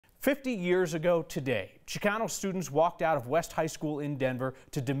50 years ago today, Chicano students walked out of West High School in Denver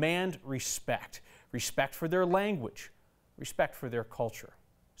to demand respect. Respect for their language, respect for their culture.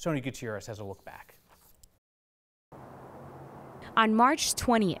 Sonia Gutierrez has a look back. On March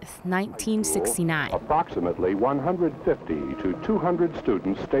 20th, 1969, approximately 150 to 200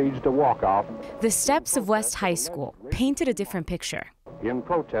 students staged a walkout the steps of West High School painted a different picture. In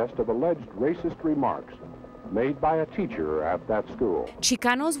protest of alleged racist remarks made by a teacher at that school.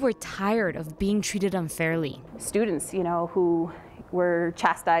 Chicanos were tired of being treated unfairly. Students, who were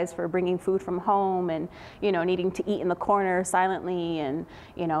chastised for bringing food from home and, needing to eat in the corner silently and,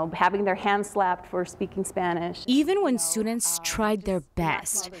 having their hands slapped for speaking Spanish. Even when students tried their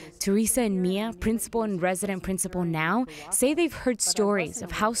best, Teresa and Mia, principal and resident principal now, say they've heard stories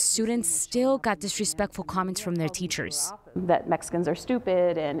of how students still got disrespectful comments from their teachers. That Mexicans are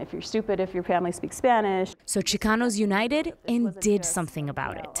stupid, and if you're stupid if your family speaks Spanish. So Chicanos united and did something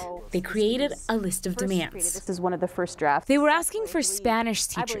about it. They created a list of demands. This is one of the first drafts. They were asking for Spanish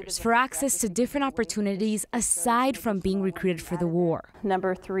teachers for access to different opportunities aside from being recruited for the war.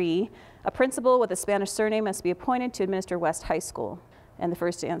 Number 3, a principal with a Spanish surname must be appointed to administer West High School. And the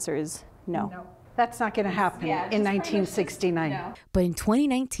first answer is no. That's not going to happen in 1969. No. But in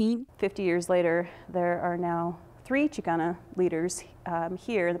 2019, 50 years later, there are now 3 Chicana leaders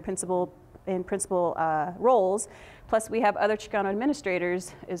here in principal roles, plus we have other Chicano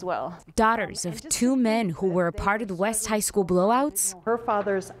administrators as well. Daughters of 2 men who were a part of the West High School blowouts. Her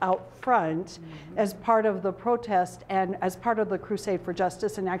father's out front as part of the protest and as part of the crusade for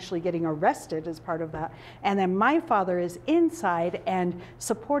justice and actually getting arrested as part of that. And then my father is inside and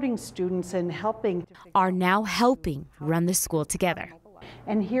supporting students and helping. Are now helping run the school together.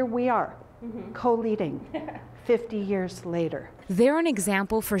 And here we are, co-leading 50 years later. They're an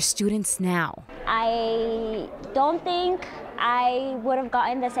example for students now. I don't think I would have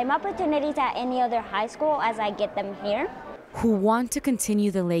gotten the same opportunities at any other high school as I get them here. Who want to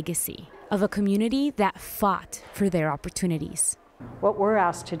continue the legacy of a community that fought for their opportunities. What we're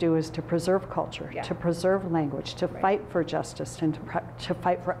asked to do is to preserve culture, to preserve language, to fight for justice, and to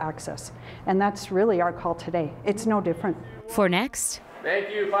fight for access. And that's really our call today. It's no different. For Next, thank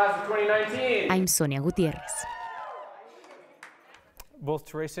you, class of 2019. I'm Sonia Gutierrez. Both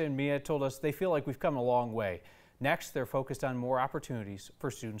Teresa and Mia told us they feel like we've come a long way. Next, they're focused on more opportunities for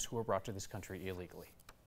students who were brought to this country illegally.